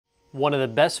One of the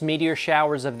best meteor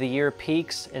showers of the year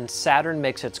peaks, and Saturn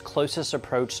makes its closest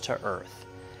approach to Earth.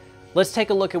 Let's take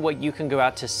a look at what you can go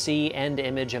out to see and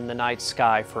image in the night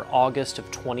sky for August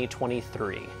of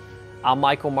 2023. I'm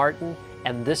Michael Martin,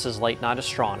 and this is Late Night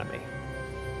Astronomy.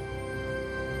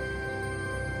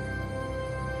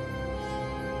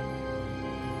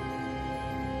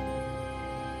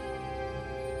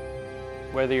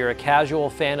 Whether you're a casual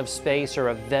fan of space or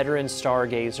a veteran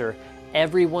stargazer,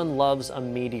 everyone loves a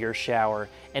meteor shower,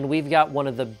 and we've got one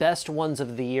of the best ones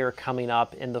of the year coming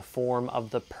up in the form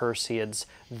of the Perseids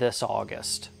this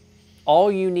August.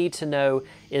 All you need to know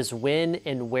is when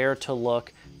and where to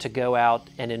look to go out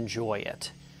and enjoy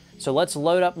it. So let's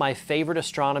load up my favorite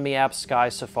astronomy app,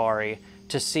 SkySafari,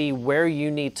 to see where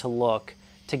you need to look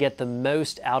to get the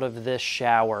most out of this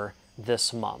shower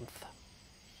this month.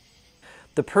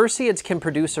 The Perseids can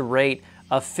produce a rate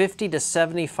of 50 to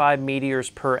 75 meteors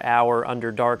per hour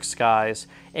under dark skies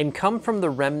and come from the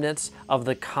remnants of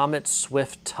the comet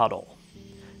Swift-Tuttle.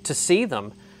 To see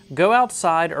them, go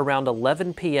outside around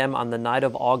 11 p.m. on the night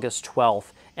of August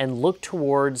 12th and look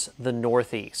towards the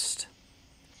northeast.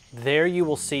 There you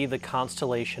will see the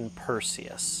constellation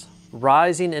Perseus,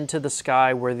 rising into the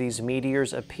sky where these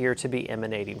meteors appear to be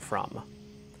emanating from.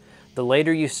 The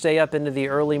later you stay up into the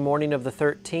early morning of the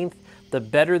 13th, the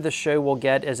better the show will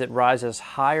get as it rises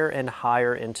higher and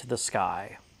higher into the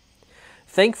sky.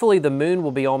 Thankfully, the moon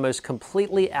will be almost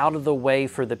completely out of the way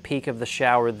for the peak of the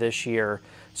shower this year,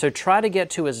 so try to get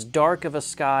to as dark of a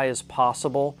sky as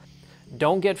possible.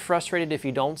 Don't get frustrated if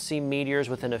you don't see meteors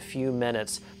within a few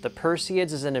minutes. The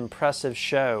Perseids is an impressive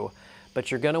show, but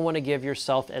you're going to want to give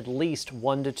yourself at least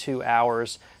 1 to 2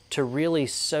 hours to really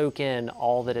soak in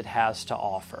all that it has to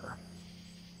offer.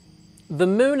 The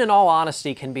moon, in all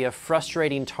honesty, can be a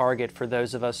frustrating target for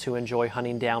those of us who enjoy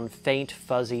hunting down faint,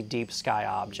 fuzzy, deep sky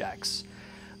objects.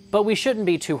 But we shouldn't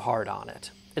be too hard on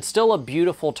it. It's still a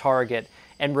beautiful target,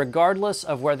 and regardless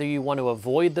of whether you want to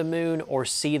avoid the moon or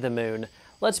see the moon,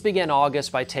 let's begin August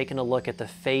by taking a look at the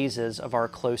phases of our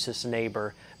closest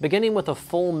neighbor, beginning with a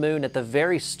full moon at the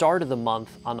very start of the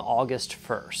month on August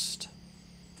 1st,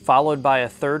 followed by a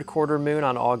third quarter moon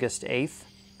on August 8th,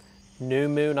 new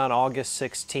moon on August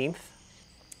 16th,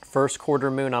 first quarter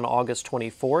moon on August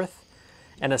 24th,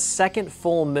 and a second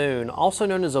full moon, also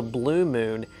known as a blue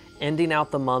moon, ending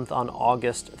out the month on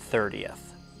August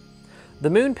 30th. The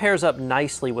moon pairs up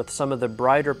nicely with some of the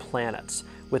brighter planets,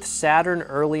 with Saturn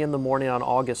early in the morning on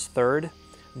August 3rd,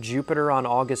 Jupiter on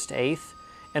August 8th,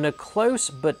 and a close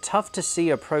but tough to see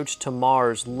approach to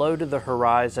Mars low to the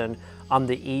horizon on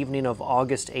the evening of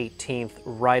August 18th,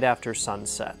 right after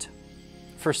sunset.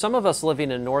 For some of us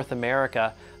living in North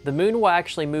America, the moon will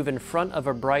actually move in front of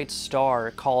a bright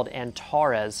star called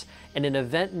Antares in an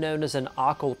event known as an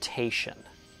occultation.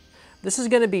 This is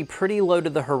going to be pretty low to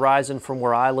the horizon from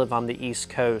where I live on the East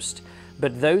Coast,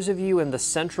 but those of you in the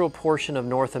central portion of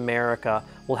North America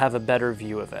will have a better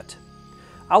view of it.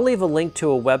 I'll leave a link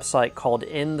to a website called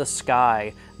In the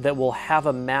Sky that will have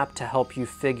a map to help you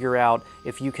figure out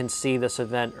if you can see this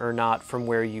event or not from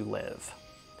where you live.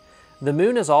 The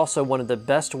moon is also one of the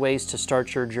best ways to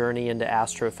start your journey into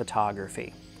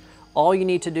astrophotography. All you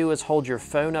need to do is hold your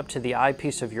phone up to the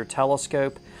eyepiece of your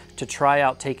telescope to try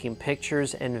out taking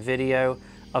pictures and video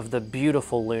of the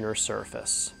beautiful lunar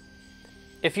surface.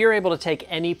 If you're able to take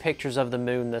any pictures of the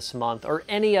moon this month or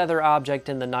any other object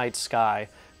in the night sky,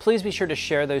 please be sure to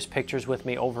share those pictures with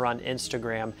me over on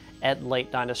Instagram at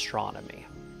Late Night Astronomy.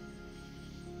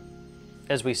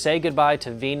 As we say goodbye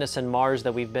to Venus and Mars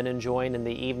that we've been enjoying in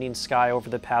the evening sky over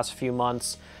the past few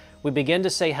months, we begin to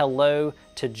say hello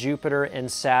to Jupiter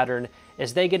and Saturn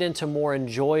as they get into more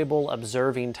enjoyable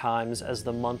observing times as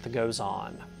the month goes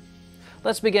on.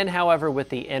 Let's begin, however, with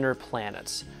the inner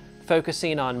planets,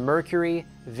 focusing on Mercury,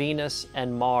 Venus,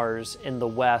 and Mars in the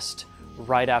west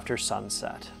right after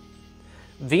sunset.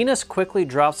 Venus quickly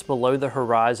drops below the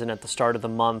horizon at the start of the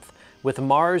month, with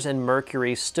Mars and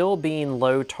Mercury still being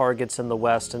low targets in the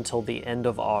west until the end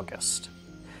of August.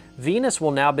 Venus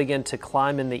will now begin to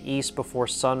climb in the east before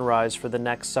sunrise for the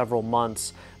next several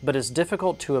months, but is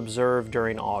difficult to observe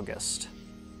during August.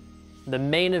 The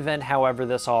main event, however,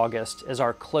 this August is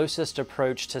our closest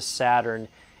approach to Saturn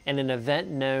in an event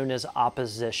known as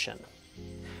opposition.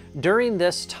 During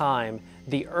this time,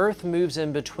 the Earth moves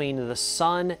in between the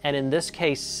Sun and, in this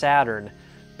case, Saturn,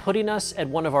 putting us at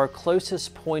one of our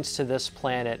closest points to this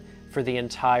planet for the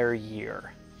entire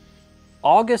year.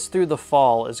 August through the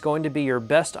fall is going to be your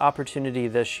best opportunity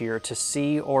this year to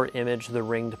see or image the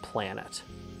ringed planet.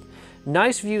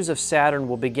 Nice views of Saturn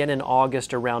will begin in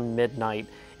August around midnight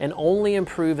and only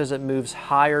improve as it moves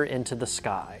higher into the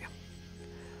sky.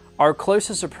 Our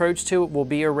closest approach to it will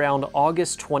be around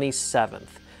August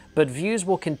 27th, but views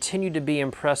will continue to be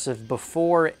impressive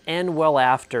before and well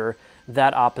after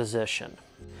that opposition.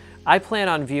 I plan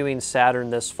on viewing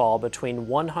Saturn this fall between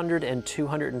 100 and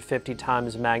 250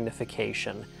 times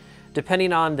magnification,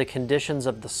 depending on the conditions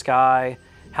of the sky,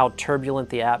 how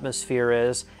turbulent the atmosphere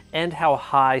is, and how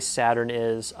high Saturn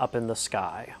is up in the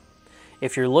sky.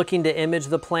 If you're looking to image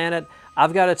the planet,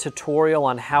 I've got a tutorial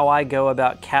on how I go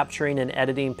about capturing and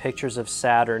editing pictures of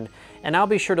Saturn, and I'll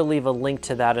be sure to leave a link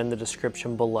to that in the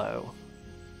description below.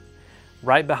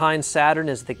 Right behind Saturn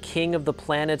is the king of the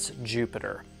planets,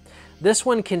 Jupiter. This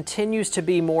one continues to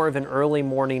be more of an early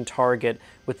morning target,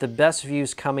 with the best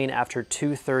views coming after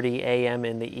 2:30 a.m.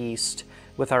 in the east,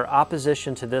 with our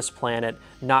opposition to this planet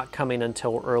not coming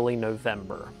until early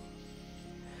November.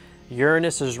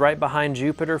 Uranus is right behind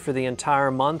Jupiter for the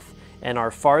entire month, and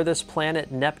our farthest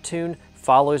planet, Neptune,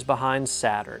 follows behind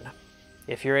Saturn.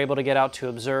 If you're able to get out to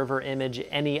observe or image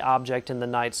any object in the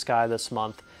night sky this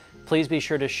month, please be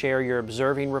sure to share your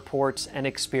observing reports and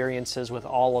experiences with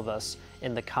all of us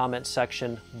in the comment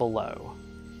section below.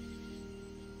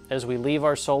 As we leave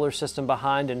our solar system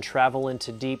behind and travel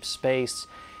into deep space,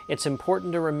 it's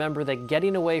important to remember that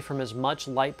getting away from as much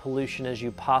light pollution as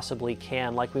you possibly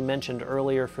can, like we mentioned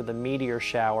earlier for the meteor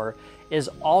shower, is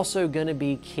also going to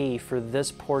be key for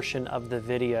this portion of the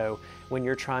video when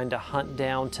you're trying to hunt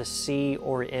down to see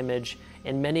or image,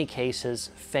 in many cases,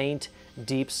 faint,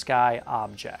 deep sky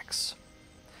objects.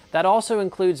 That also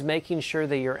includes making sure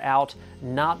that you're out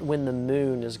not when the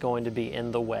moon is going to be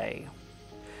in the way.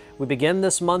 We begin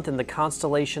this month in the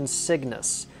constellation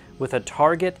Cygnus with a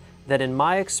target that in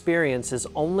my experience is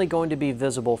only going to be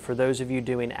visible for those of you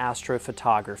doing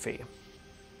astrophotography.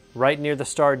 Right near the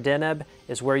star Deneb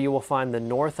is where you will find the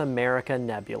North America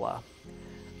Nebula.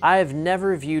 I have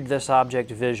never viewed this object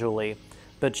visually,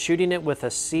 but shooting it with a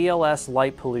CLS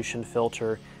light pollution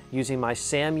filter using my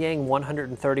Samyang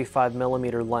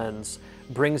 135mm lens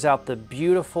brings out the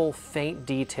beautiful, faint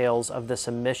details of this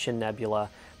emission nebula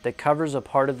that covers a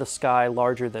part of the sky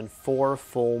larger than 4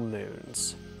 full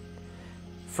moons.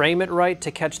 Frame it right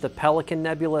to catch the Pelican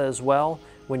Nebula as well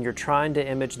when you're trying to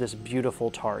image this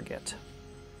beautiful target.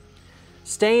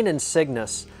 Staying in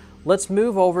Cygnus, let's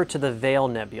move over to the Veil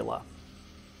Nebula.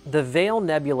 The Veil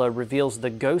Nebula reveals the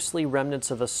ghostly remnants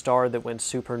of a star that went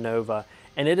supernova,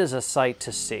 and it is a sight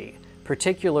to see,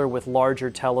 particularly with larger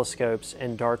telescopes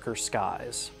and darker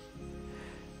skies.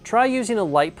 Try using a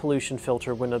light pollution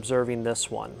filter when observing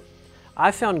this one.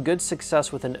 I found good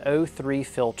success with an O3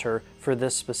 filter for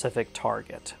this specific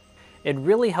target. It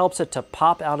really helps it to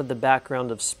pop out of the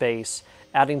background of space,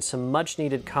 adding some much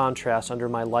needed contrast under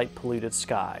my light polluted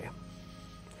sky.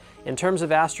 In terms of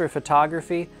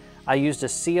astrophotography, I used a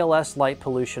CLS light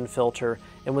pollution filter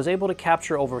and was able to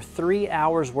capture over 3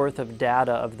 hours worth of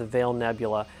data of the Veil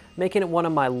Nebula, making it one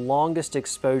of my longest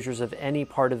exposures of any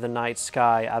part of the night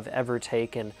sky I've ever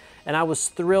taken, and I was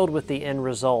thrilled with the end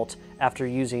result after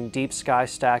using Deep Sky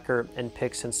Stacker and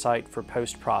PixInsight for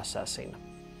post-processing.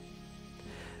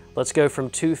 Let's go from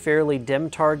 2 fairly dim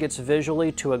targets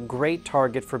visually to a great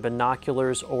target for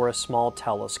binoculars or a small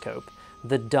telescope,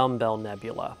 the Dumbbell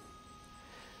Nebula.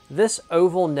 This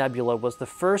oval nebula was the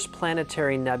first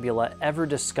planetary nebula ever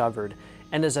discovered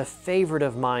and is a favorite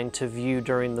of mine to view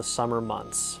during the summer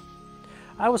months.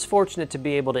 I was fortunate to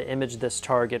be able to image this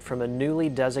target from a newly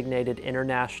designated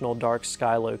international dark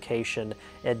sky location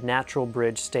at Natural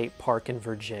Bridge State Park in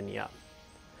Virginia.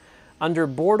 Under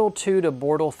Bortle 2 to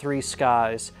Bortle 3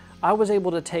 skies, I was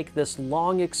able to take this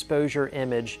long exposure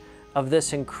image of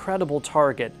this incredible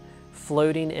target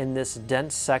floating in this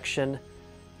dense section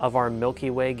of our Milky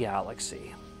Way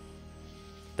galaxy.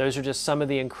 Those are just some of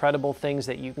the incredible things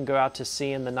that you can go out to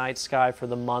see in the night sky for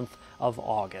the month of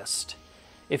August.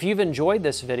 If you've enjoyed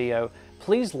this video,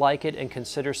 please like it and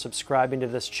consider subscribing to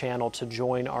this channel to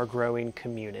join our growing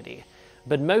community.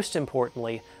 But most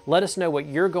importantly, let us know what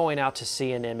you're going out to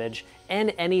see and image,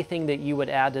 and anything that you would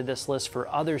add to this list for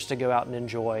others to go out and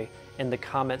enjoy in the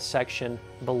comment section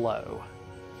below.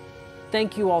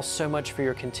 Thank you all so much for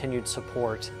your continued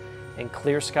support, and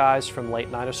clear skies from Late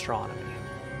Night Astronomy.